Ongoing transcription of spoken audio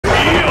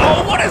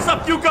What is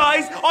up, you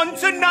guys? On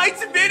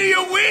tonight's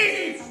video,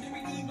 we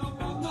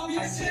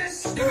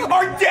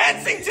are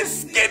dancing to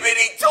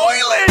Skibidi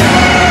Toilet!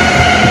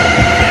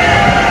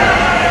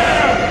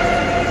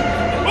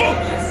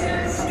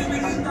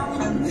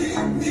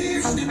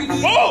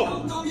 Oh!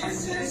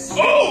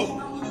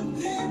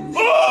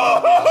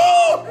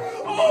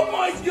 Oh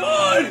my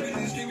God!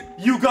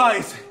 You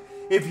guys,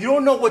 if you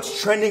don't know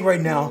what's trending right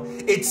now,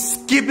 it's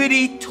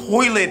Skibidi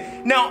Toilet.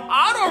 Now,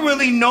 I don't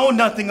really know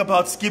nothing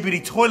about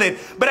Skibidi Toilet,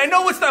 but I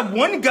know it's that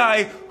one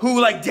guy who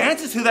like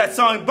dances to that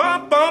song.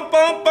 Bum, bum,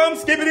 bum, bum,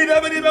 skibidi,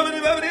 dubbidi,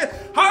 dubbidi,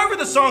 dubbidi. However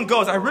the song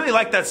goes, I really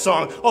like that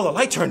song. Oh, the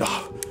light turned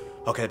off.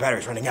 Okay, the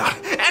battery's running out.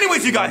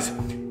 Anyways, you guys,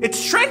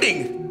 it's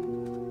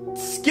trending.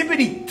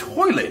 Skibidi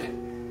Toilet.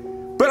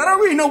 But I don't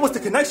really know what's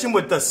the connection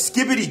with the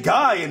Skibidi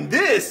guy and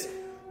this.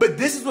 But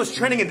this is what's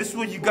trending and this is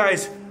what you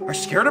guys are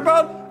scared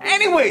about?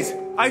 Anyways,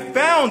 I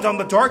found on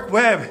the dark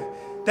web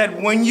that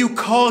when you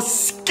call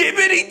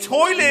Skibidi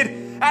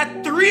Toilet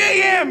at 3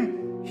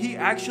 a.m., he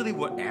actually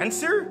will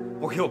answer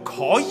or he'll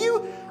call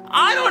you?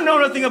 I don't know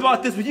nothing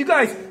about this, but you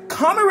guys,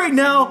 comment right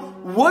now,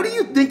 what do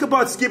you think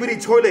about Skibidi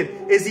Toilet?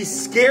 Is he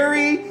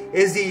scary?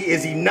 Is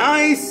he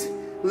nice?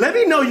 Let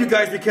me know, you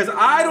guys, because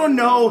I don't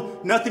know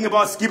nothing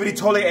about Skibidi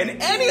Toilet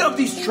and any of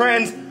these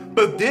trends,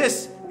 but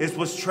this is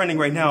what's trending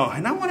right now.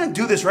 And I want to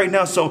do this right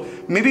now, so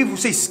maybe if we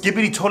say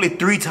Skibidi Toilet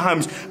 3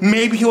 times,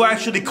 maybe he'll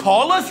actually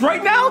call us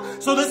right now?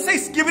 So let's say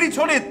Skibidi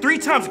Toilet 3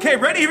 times. Okay,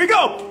 ready? Here we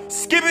go.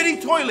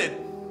 Skibidi Toilet.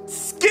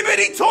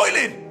 Skibidi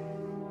Toilet.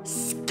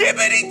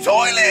 Skibidi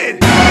Toilet.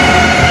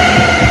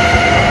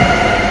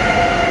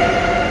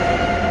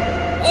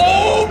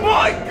 Oh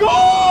my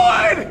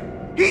God!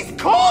 He's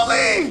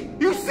calling!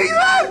 You see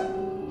that?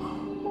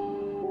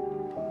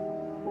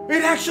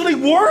 It actually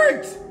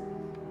worked!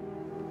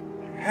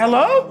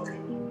 Hello?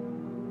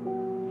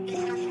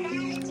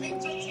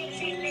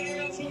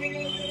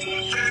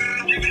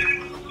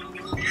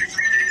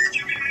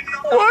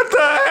 What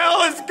the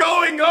hell is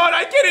going on?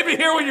 I can't even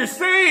hear what you're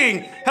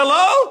saying.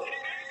 Hello?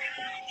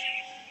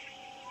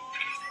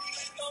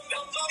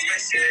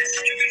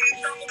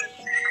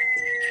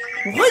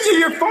 What?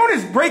 Your phone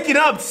is breaking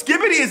up.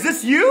 Skibidi, is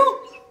this you?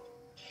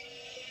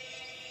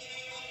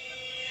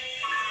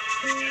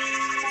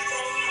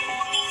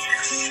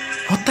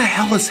 What the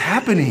hell is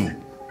happening?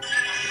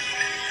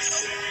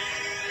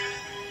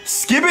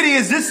 Skibidi,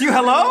 is this you?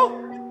 Hello?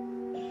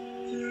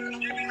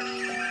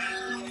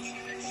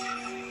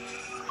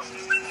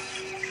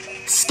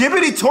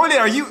 Skibidi Toilet,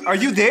 are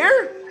you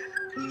there?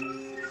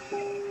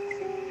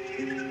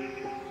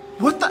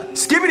 What the?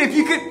 Skibidi, if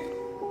you could...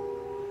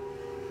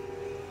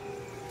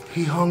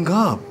 He hung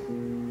up.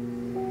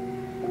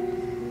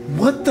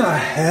 What the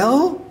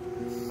hell?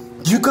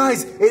 You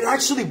guys, it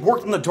actually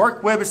worked on the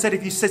dark web. It said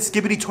if you said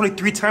Skibidi Toilet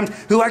 3 times,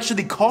 he'll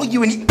actually call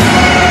you and he...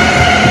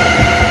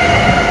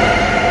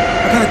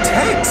 I got a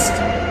text.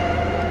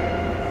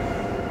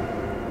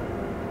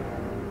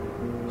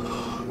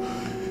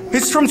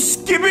 It's from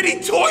Skibidi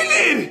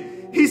Toilet.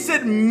 He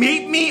said,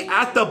 meet me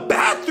at the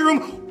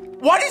bathroom.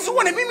 Why does he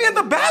want to meet me at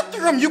the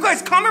bathroom? You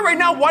guys comment right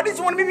now. Why does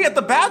he want to meet me at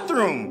the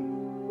bathroom?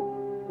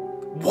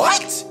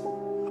 What?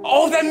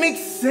 Oh, that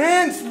makes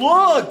sense.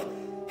 Look,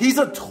 he's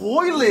a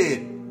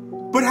toilet.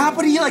 But how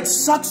about he like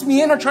sucks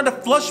me in or try to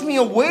flush me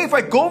away if I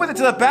go with it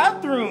to the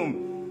bathroom?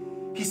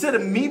 He said,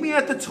 meet me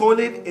at the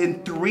toilet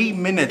in 3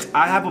 minutes.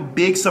 I have a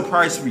big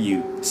surprise for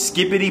you.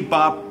 Skibidi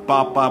bop,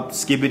 bop, bop,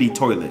 Skibidi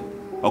Toilet.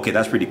 Okay,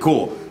 that's pretty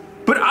cool.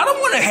 But I don't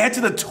want to head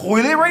to the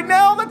toilet right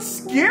now. That's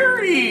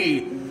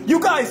scary. You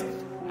guys,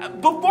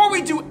 before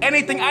we do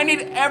anything, I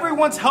need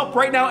everyone's help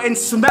right now and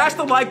smash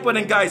the like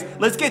button, guys.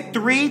 Let's get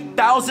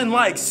 3,000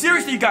 likes.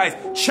 Seriously, you guys,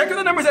 check out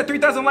the numbers at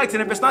 3,000 likes,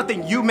 and if it's not,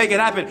 then you make it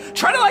happen.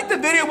 Try to like the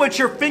video with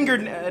your finger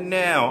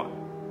now.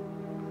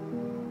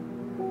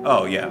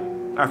 Oh, yeah.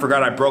 I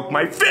forgot I broke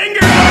my finger.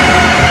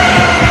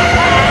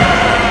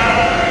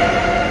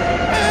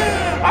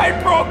 I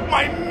broke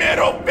my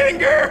middle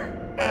finger.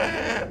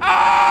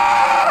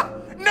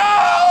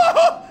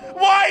 No!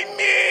 Why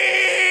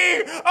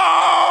me?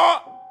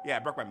 Oh! Yeah, I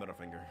broke my middle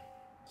finger.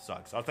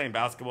 Sucks. I was playing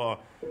basketball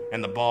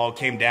and the ball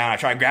came down. I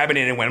tried grabbing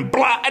it and it went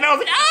blah. And I was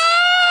like,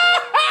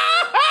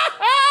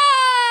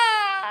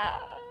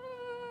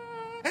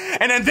 ah!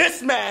 And then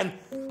this man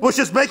was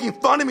just making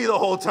fun of me the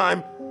whole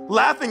time,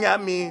 laughing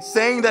at me,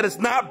 saying that it's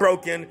not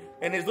broken,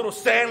 and his little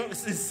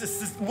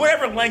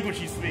whatever language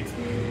he speaks.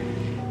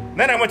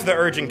 Then I went to the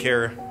urgent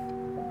care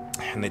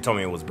and they told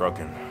me it was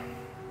broken.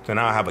 So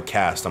now I have a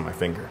cast on my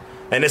finger.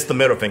 And it's the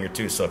middle finger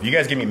too, so if you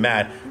guys get me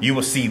mad, you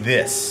will see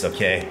this,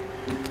 okay?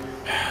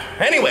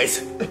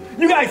 Anyways,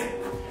 you guys,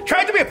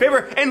 try to do me a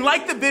favor and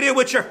like the video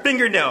with your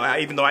fingernail,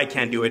 even though I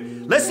can't do it.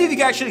 Let's see if you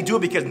can actually do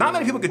it because not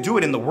many people can do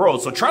it in the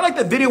world. So try to like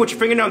the video with your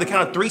fingernail on the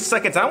count of 3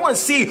 seconds. I want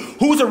to see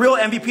who's a real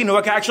MVP and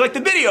who can actually like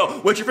the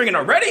video with your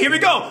fingernail. Ready? Here we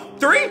go.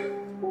 3,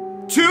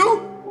 2,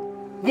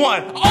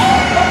 1.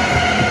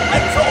 Oh! I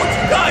told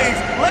you guys!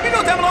 Let me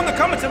know down below in the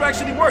comments if it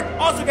actually worked.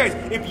 Also, guys,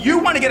 if you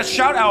want to get a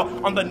shout out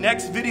on the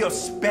next video,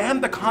 spam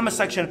the comment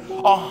section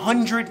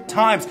 100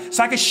 times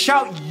so I can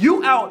shout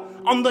you out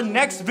on the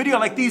next video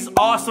like these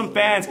awesome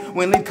fans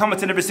when they leave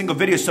comments in every single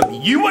video. So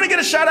if you want to get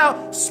a shout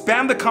out,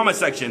 spam the comment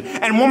section.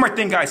 And one more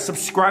thing, guys,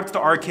 subscribe to the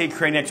Arcade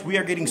Craniacs. We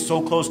are getting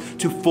so close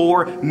to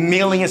 4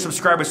 million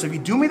subscribers. So if you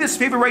do me this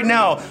favor right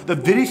now, the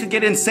video should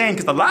get insane,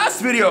 because the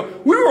last video,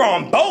 we were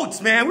on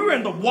boats, man. We were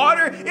in the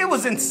water. It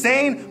was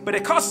insane, but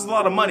it costs us a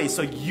lot of money.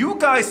 So you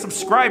guys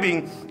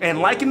subscribing and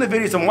liking the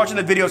videos and watching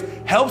the videos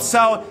helps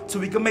out so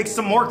we can make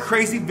some more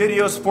crazy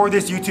videos for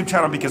this YouTube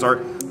channel, because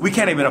we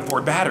can't even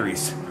afford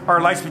batteries. Our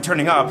lights be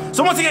turning off.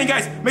 So once again,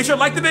 guys, make sure to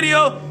like the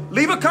video,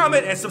 leave a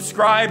comment, and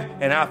subscribe.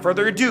 And without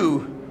further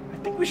ado, I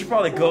think we should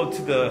probably go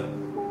to the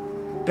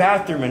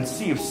bathroom and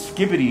see if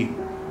Skibidi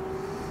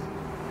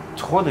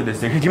Toilet is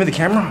there. Here, give me the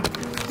camera.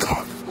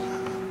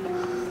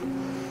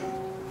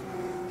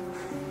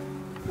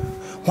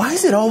 Why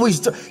is it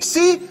always...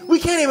 See? We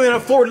can't even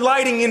afford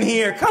lighting in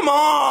here. Come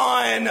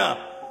on!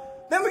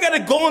 Then we gotta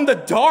go in the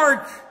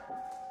dark.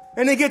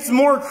 And it gets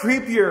more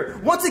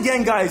creepier. Once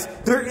again, guys,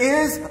 there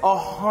is a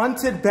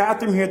haunted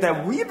bathroom here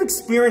that we've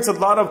experienced a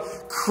lot of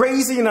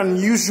crazy and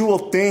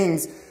unusual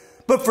things.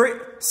 But for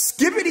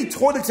Skibidi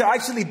Toilet to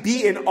actually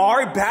be in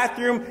our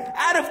bathroom,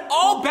 out of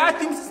all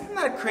bathrooms, isn't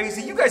that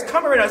crazy? You guys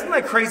comment right now, isn't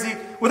that crazy?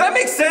 Would that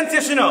make sense,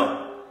 yes or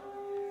no?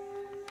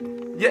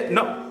 Yeah,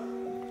 no.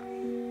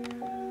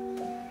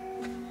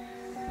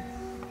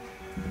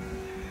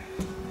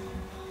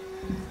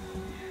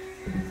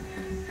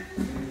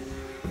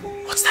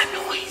 What's that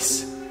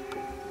noise?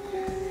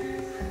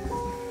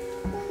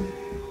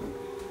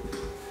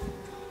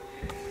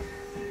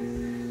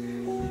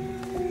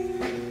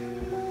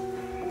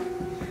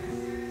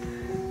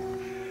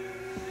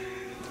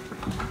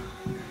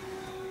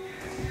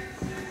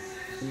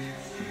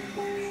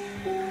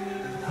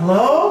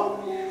 Hello?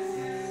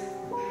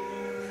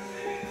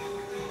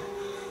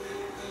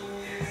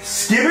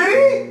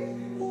 Skibidi?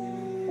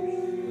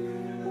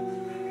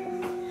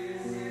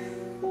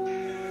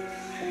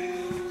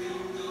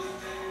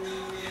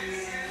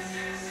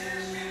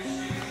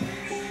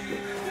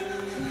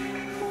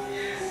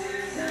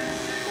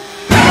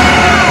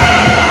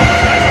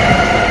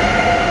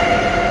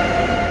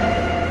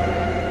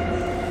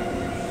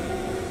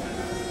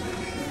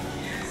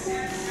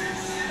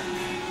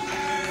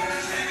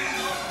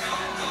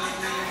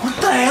 What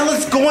the hell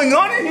is going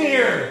on in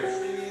here?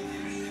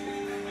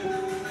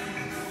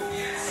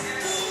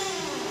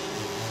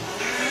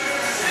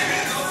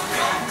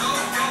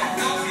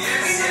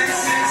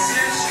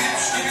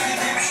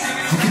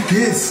 Look at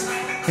this.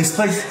 It's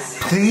like,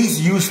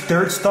 please use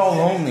third stall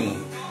only.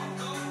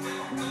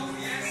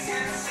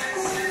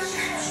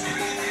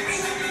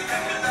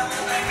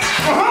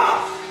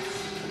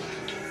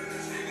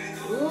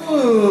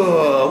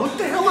 Ugh, what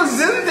the hell is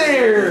in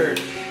there?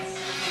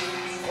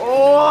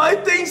 Oh, I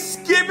think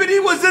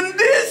Skibidi was in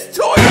this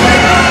toilet!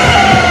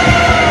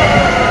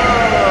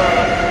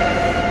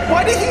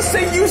 Why did he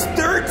say use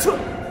third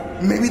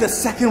toilet? Maybe the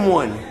second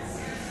one.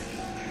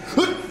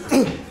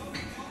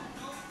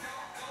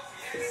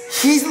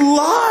 He's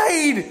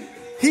lied!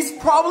 He's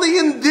probably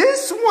in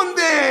this one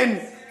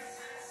then!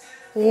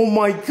 Oh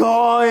my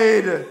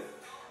god!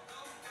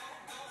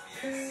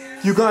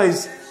 You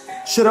guys,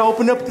 should I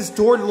open up this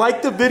door?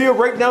 Like the video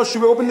right now.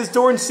 Should we open this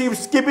door and see if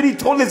Skibidi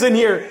Toilet's in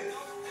here?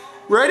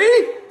 Ready?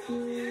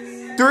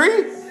 3?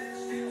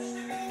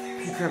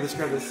 Grab this,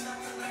 grab this.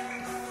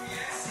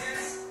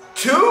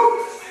 2? 1.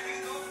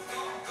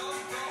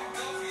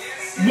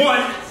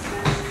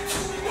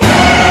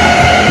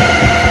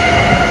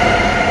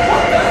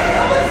 What the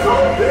hell is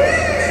all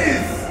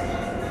this?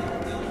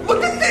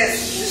 Look at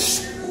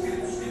this!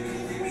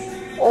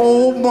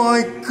 Oh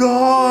my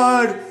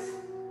god!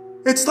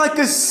 It's like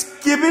a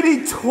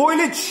Skibidi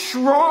Toilet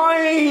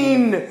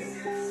shrine!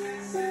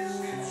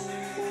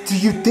 Do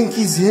you think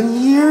he's in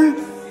here?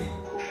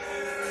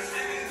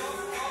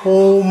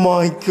 Oh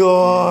my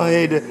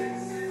god.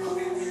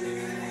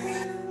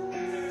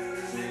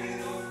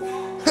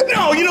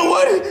 No, you know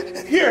what?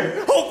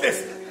 Here, hold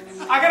this.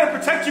 I gotta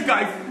protect you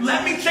guys.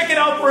 Let me check it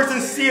out first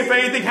and see if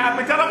anything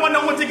happens. I don't want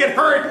no one to get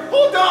hurt.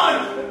 Hold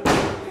on.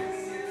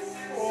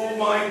 Oh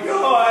my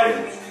god.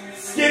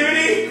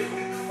 Skibidi,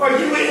 are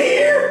you in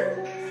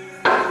here?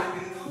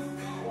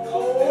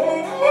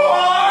 Oh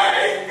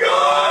my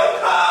god.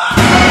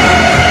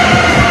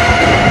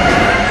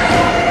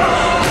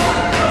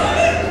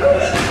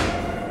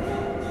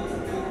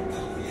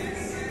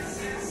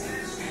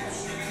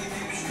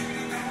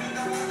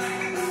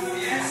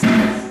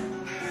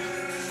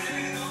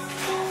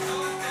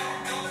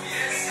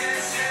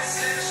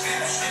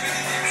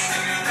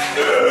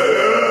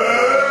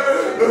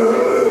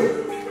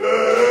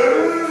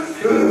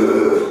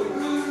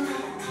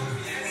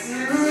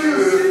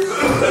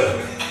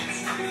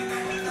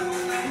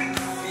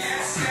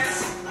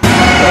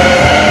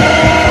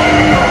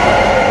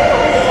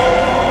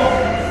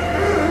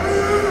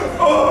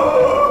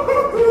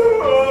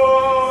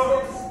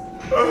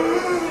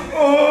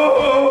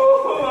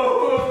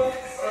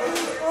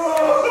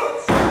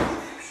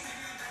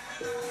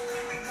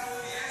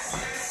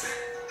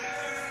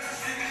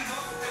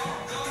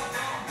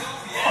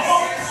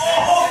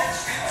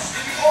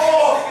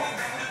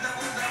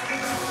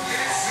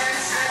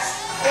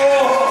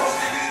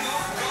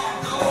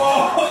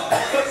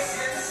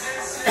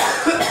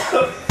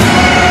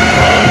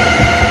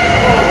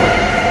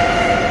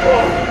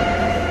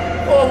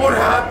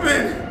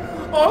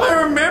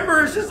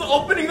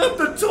 opening up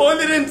the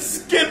toilet and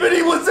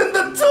Skibidi was in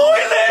the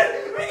toilet!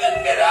 We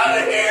gotta get out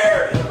of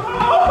here!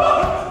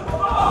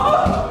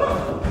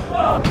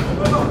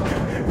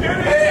 Get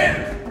in!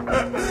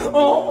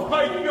 Oh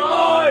my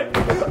god!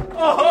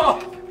 Oh!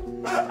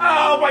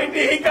 Ow, my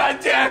knee,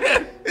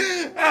 goddammit!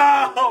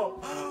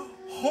 Ow!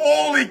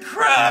 Holy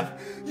crap!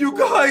 You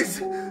guys,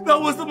 that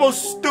was the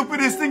most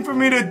stupidest thing for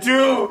me to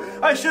do.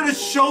 I should have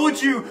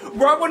showed you.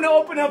 Right when I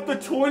opened up the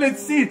toilet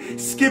seat,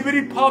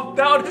 Skibidi popped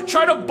out,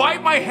 tried to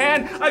bite my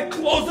hand. I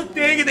closed the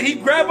thing and then he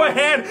grabbed my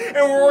hand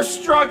and we were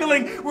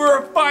struggling. We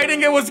were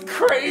fighting. It was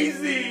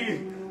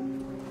crazy.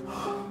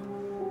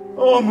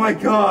 Oh my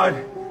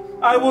god.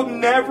 I will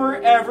never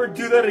ever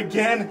do that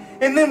again.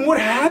 And then what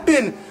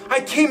happened? I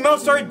came out,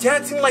 started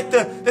dancing like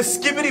the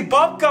Skibidi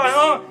Bop guy,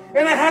 huh?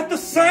 And I had the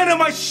sign on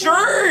my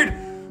shirt.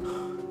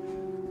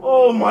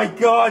 Oh my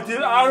god,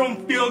 dude, I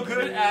don't feel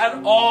good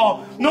at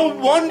all. No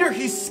wonder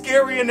he's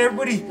scary and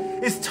everybody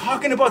is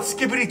talking about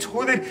Skibidi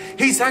Toilet.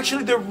 He's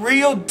actually the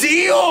real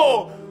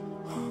deal.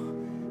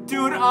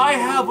 Dude, I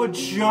have a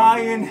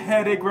giant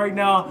headache right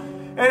now.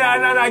 And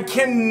I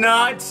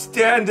cannot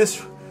stand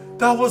this.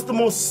 That was the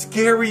most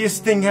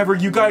scariest thing ever.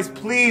 You guys,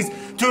 please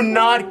do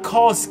not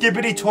call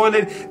Skibidi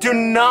Toilet. Do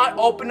not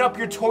open up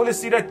your toilet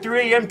seat at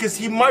 3 a.m. because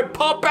he might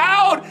pop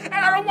out. And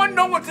I don't want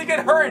no one to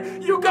get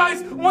hurt. You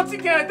guys, once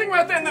again, I think we're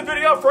at the end of the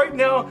video off right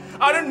now.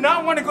 I do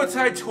not want to go to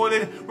my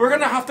toilet. We're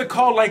going to have to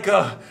call like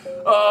a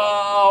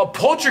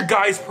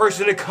poltergeist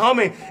person to come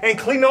in and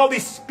clean all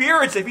these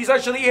spirits if he's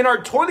actually in our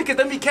toilet, because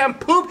then we can't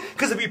poop,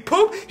 because if he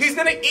poop, he's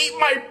gonna eat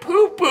my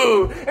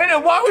poo-poo. And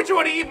then why would you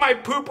want to eat my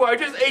poo-poo? I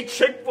just ate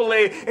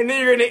Chick-fil-A and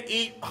then you're gonna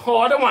eat, oh,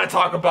 I don't want to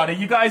talk about it,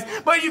 you guys.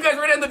 But you guys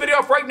are gonna end the video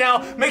off right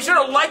now. Make sure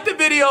to like the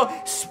video,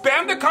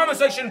 spam the comment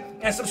section,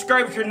 and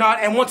subscribe if you're not.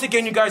 And once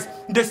again, you guys,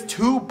 there's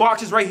 2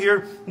 boxes right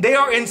here. They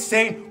are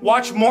insane.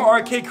 Watch more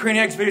Arcade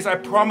Craniacs videos. I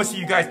promise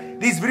you guys,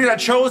 these videos I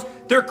chose,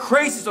 they're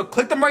crazy, so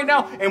click them right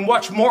now and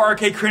watch more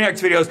Arcade Craniacs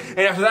videos. And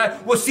after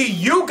that, we'll see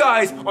you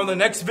guys on the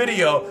next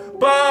video.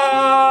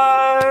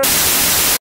 Bye!